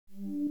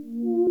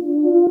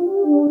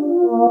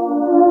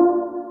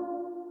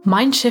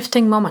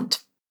mind-shifting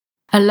moment,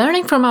 a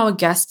learning from our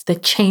guests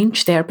that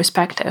changed their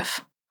perspective,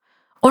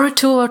 or a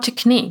tool or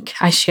technique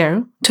I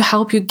share to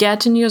help you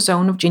get in your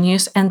zone of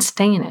genius and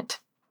stay in it,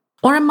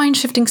 or a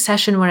mind-shifting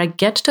session where I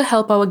get to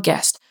help our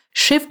guests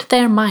shift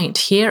their mind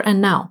here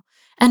and now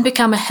and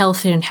become a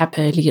healthier and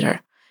happier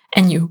leader,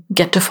 and you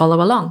get to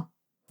follow along.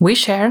 We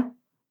share,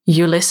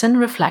 you listen,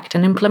 reflect,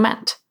 and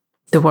implement.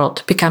 The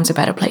world becomes a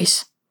better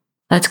place.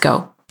 Let's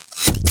go.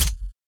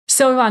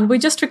 So, Ivan, we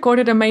just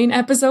recorded a main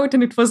episode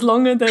and it was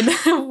longer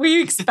than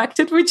we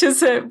expected, which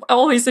is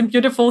always a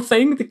beautiful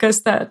thing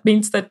because that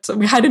means that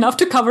we had enough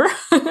to cover.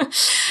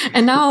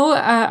 And now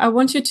I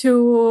want you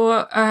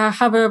to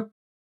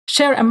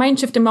share a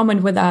mind-shifting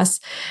moment with us.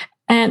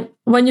 And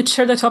when you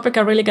share the topic,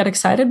 I really get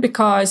excited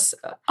because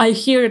I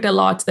hear it a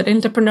lot that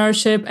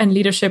entrepreneurship and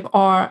leadership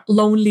are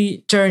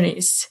lonely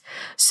journeys.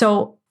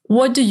 So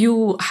what do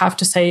you have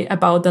to say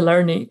about the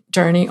learning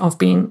journey of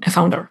being a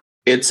founder?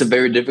 It's a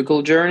very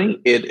difficult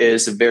journey. It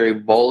is a very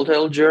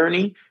volatile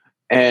journey.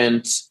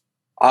 And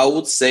I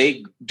would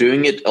say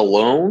doing it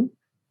alone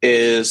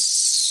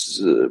is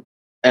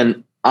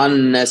an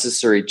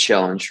unnecessary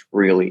challenge,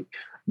 really.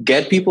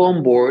 Get people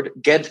on board,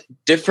 get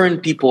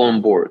different people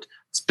on board.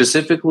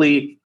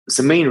 Specifically,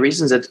 the main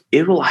reason is that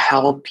it will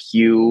help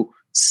you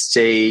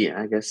stay,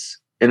 I guess,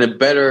 in a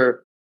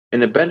better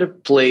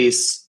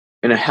place,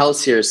 in a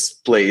healthier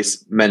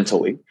place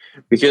mentally.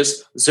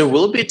 Because there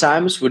will be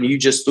times when you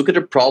just look at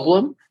a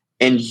problem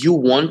and you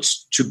want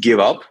to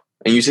give up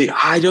and you say,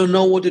 I don't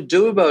know what to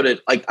do about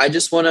it. Like, I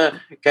just want to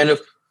kind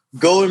of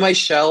go in my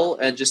shell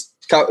and just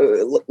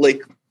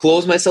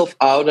close myself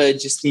out. I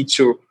just need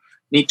to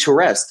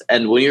rest.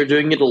 And when you're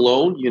doing it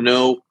alone,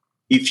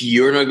 if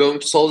you're not going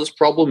to solve this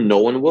problem, no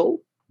one will.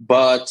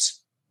 But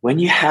when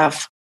you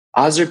have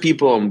other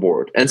people on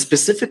board, and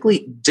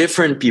specifically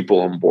different people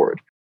on board,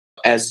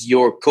 as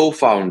your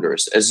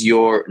co-founders, as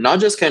your, not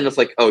just kind of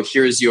like, oh,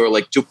 here's your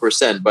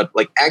 2%, but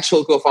like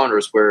actual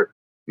co-founders where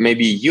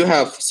maybe you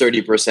have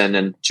 30%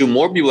 and two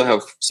more people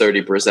have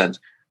 30%,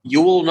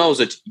 you will know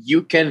that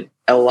you can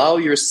allow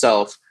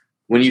yourself,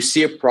 when you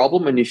see a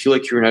problem and you feel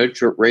like you're not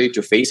ready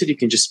to face it, you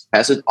can just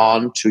pass it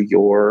on to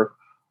your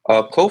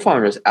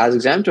co-founders as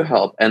exam to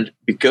help. And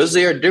because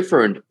they are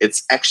different,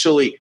 it's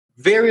actually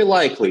very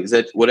likely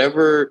that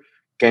whatever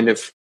kind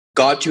of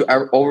got you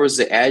over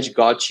the edge,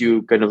 got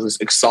you kind of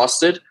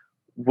exhausted,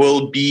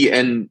 will be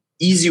an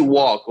easy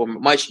walk or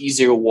much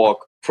easier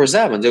walk for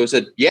them. And they would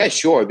say, yeah,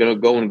 sure, I'm going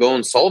to go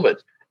and solve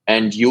it.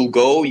 And you'll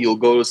go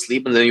to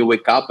sleep and then you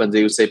wake up and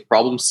they would say,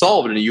 problem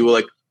solved. And you were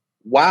like,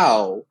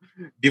 wow,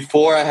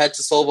 before I had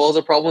to solve all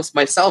the problems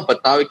myself, but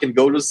now I can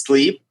go to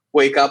sleep,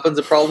 wake up and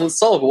the problem is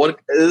solved.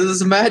 This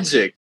is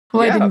magic.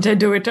 Why didn't I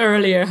do it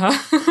earlier, huh?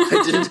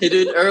 I didn't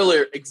do it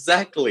earlier.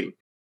 Exactly.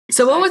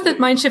 So what was that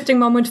mind-shifting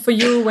moment for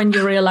you when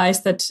you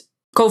realized that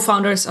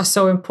co-founders are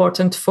so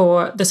important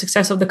for the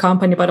success of the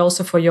company, but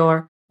also for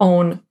your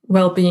own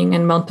well-being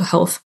and mental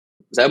health?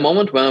 That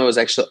moment when I was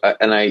actually,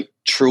 and I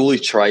truly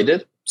tried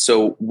it.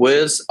 So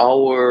with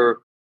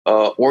our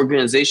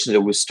organization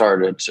that we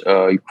started,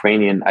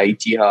 Ukrainian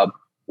IT Hub,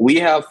 we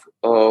have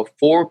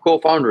 4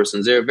 co-founders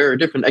and they're very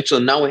different.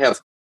 Actually, now we have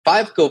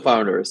 5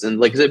 co-founders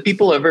and the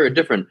people are very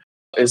different.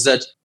 Is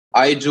that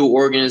I do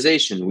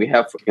organization. We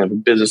have a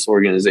business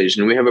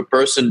organization. We have a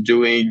person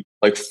doing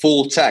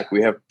full tech.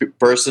 We have a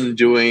person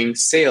doing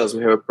sales.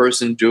 We have a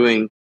person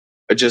doing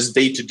just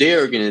day-to-day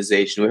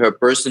organization. We have a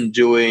person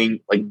doing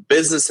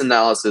business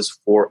analysis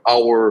for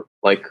our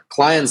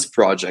clients'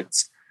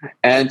 projects.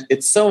 And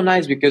it's so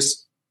nice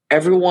because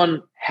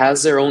everyone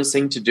has their own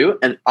thing to do.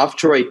 And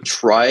after I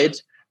tried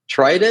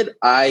it,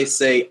 I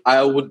say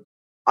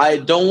I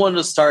don't want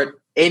to start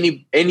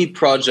any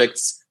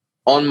projects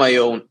on my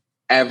own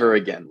ever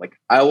again.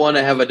 I want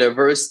to have a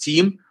diverse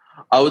team.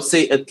 I would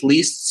say at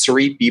least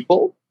 3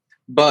 people,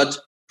 but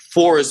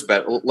 4 is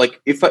better.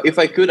 If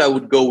I could, I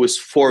would go with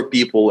 4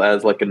 people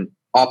as an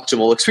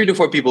optimal. 3 to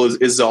 4 people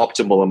is the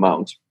optimal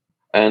amount.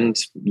 And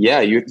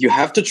yeah, you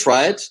have to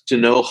try it to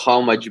know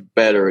how much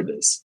better it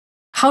is.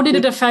 How did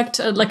it affect?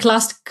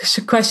 Last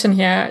question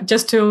here,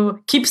 just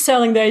to keep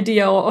selling the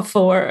idea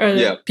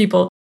for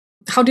people.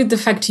 How did it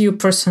affect you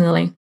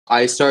personally?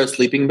 I started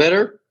sleeping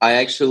better. I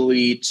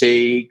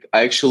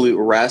actually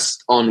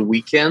rest on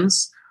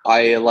weekends.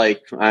 I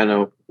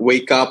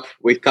wake up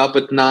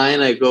at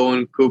 9. I go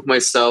and cook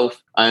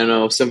myself,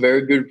 some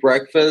very good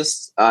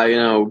breakfast. I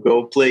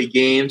go play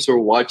games or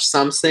watch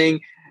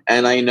something.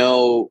 And I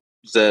know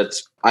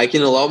that I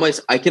can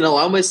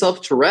allow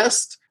myself to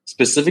rest,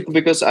 specifically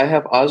because I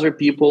have other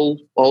people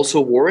also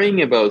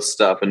worrying about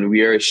stuff. And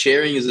we are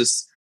sharing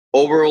this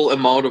overall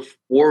amount of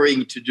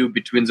worrying to do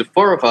between the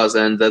 4 of us.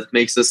 And that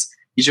makes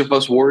each of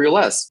us worry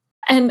less.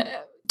 And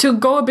to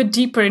go a bit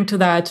deeper into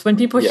that, when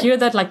people hear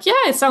that,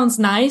 it sounds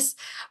nice,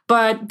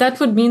 but that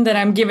would mean that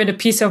I'm giving a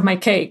piece of my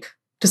cake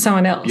to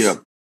someone else. Yeah.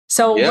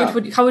 So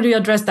how would you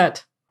address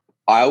that?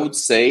 I would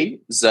say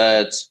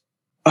that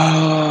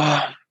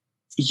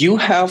you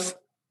have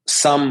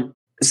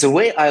the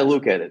way I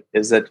look at it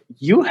is that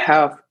you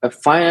have a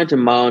finite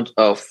amount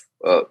of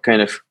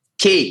kind of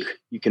cake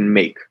you can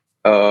make.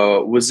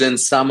 within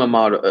some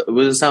amount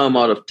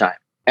of time.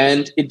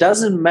 And it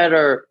doesn't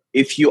matter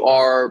if you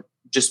are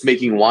just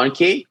making one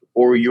cake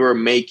or you're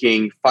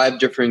making 5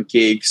 different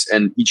cakes,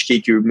 and each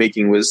cake you're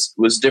making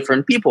was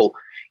different people.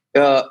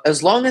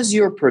 As long as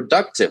you're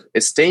productive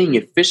and staying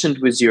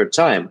efficient with your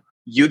time,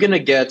 you're gonna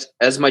get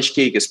as much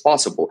cake as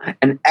possible.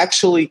 And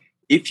actually,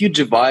 if you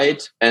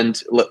divide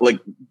and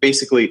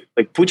basically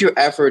put your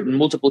effort in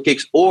multiple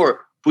cakes,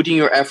 or putting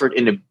your effort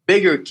in a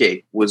bigger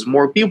cake with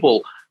more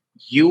people,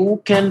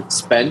 you can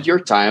spend your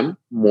time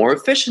more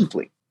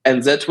efficiently.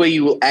 And that way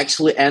you will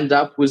actually end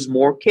up with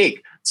more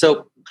cake.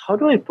 So how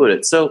do I put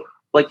it? So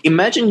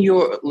imagine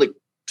you're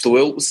so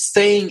we're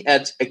staying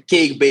at a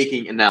cake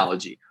baking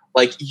analogy.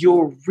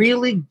 You're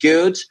really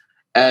good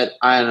at,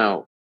 I don't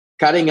know,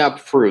 cutting up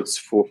fruits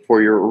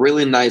for your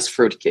really nice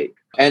fruit cake.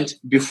 And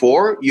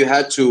before, you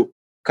had to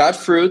cut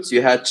fruits,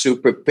 you had to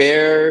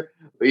prepare,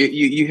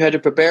 you had to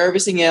prepare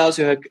everything else,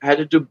 you had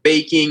to do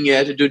baking, you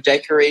had to do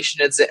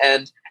decoration at the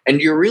end, and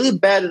you're really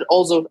bad at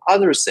all those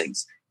other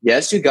things.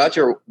 Yes, you got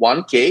your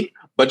one cake,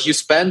 but you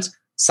spent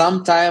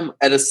some time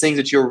at a thing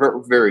that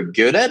you're very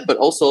good at, but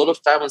also a lot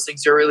of time on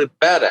things you're really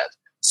bad at.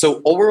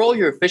 So overall,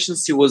 your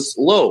efficiency was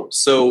low.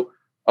 So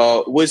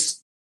with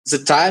the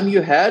time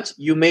you had,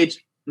 you made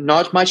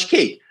not much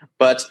cake.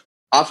 But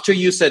after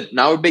you said,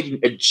 now we're baking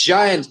a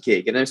giant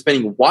cake and I'm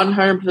spending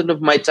 100%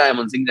 of my time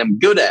on things I'm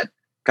good at,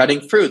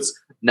 cutting fruits.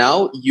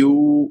 Now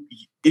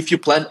if you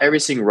plan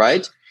everything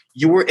right,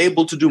 you were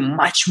able to do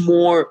much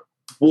more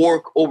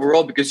work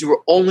overall because you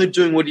were only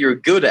doing what you're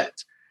good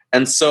at.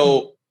 And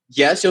so,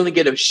 yes, you only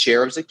get a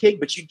share of the cake,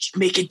 but you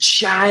make a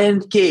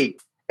giant cake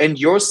and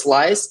your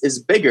slice is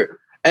bigger.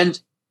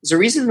 And the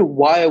reason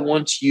why I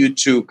want you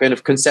to kind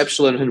of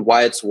conceptualize and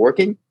why it's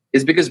working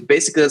is because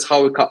basically that's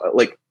how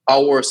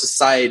our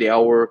society,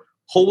 our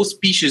whole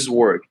species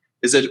work,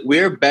 is that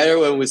we're better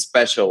when we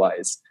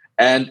specialize.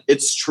 And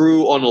it's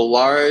true on a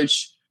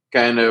large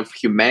kind of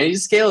humanity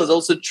scale. It's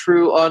also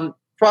true on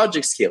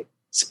project scale.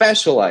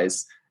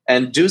 Specialize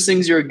and do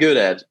things you're good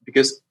at,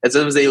 because at the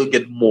end of the day, you'll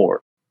get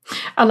more.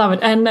 I love it.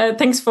 And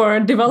thanks for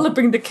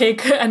developing the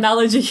cake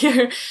analogy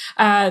here.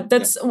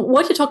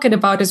 What you're talking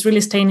about is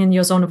really staying in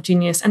your zone of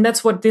genius. And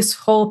that's what this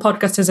whole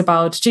podcast is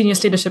about.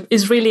 Genius leadership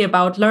is really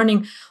about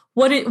learning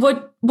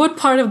what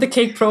part of the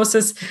cake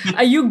process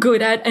are you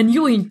good at and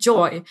you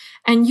enjoy,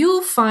 and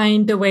you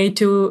find a way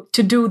to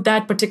do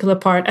that particular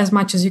part as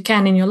much as you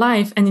can in your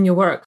life and in your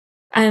work.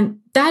 And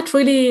that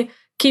really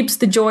keeps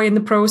the joy in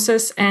the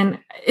process, and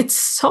it's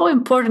so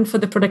important for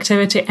the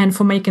productivity and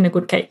for making a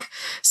good cake.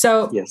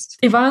 So yes.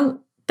 Ivan,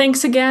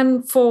 thanks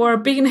again for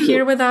being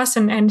here with us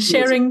and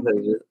sharing.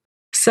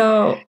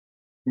 So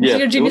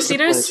dear Genius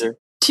Leaders,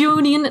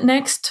 tune in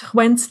next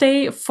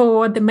Wednesday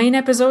for the main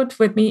episode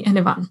with me and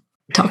Ivan.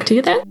 Talk to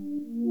you then.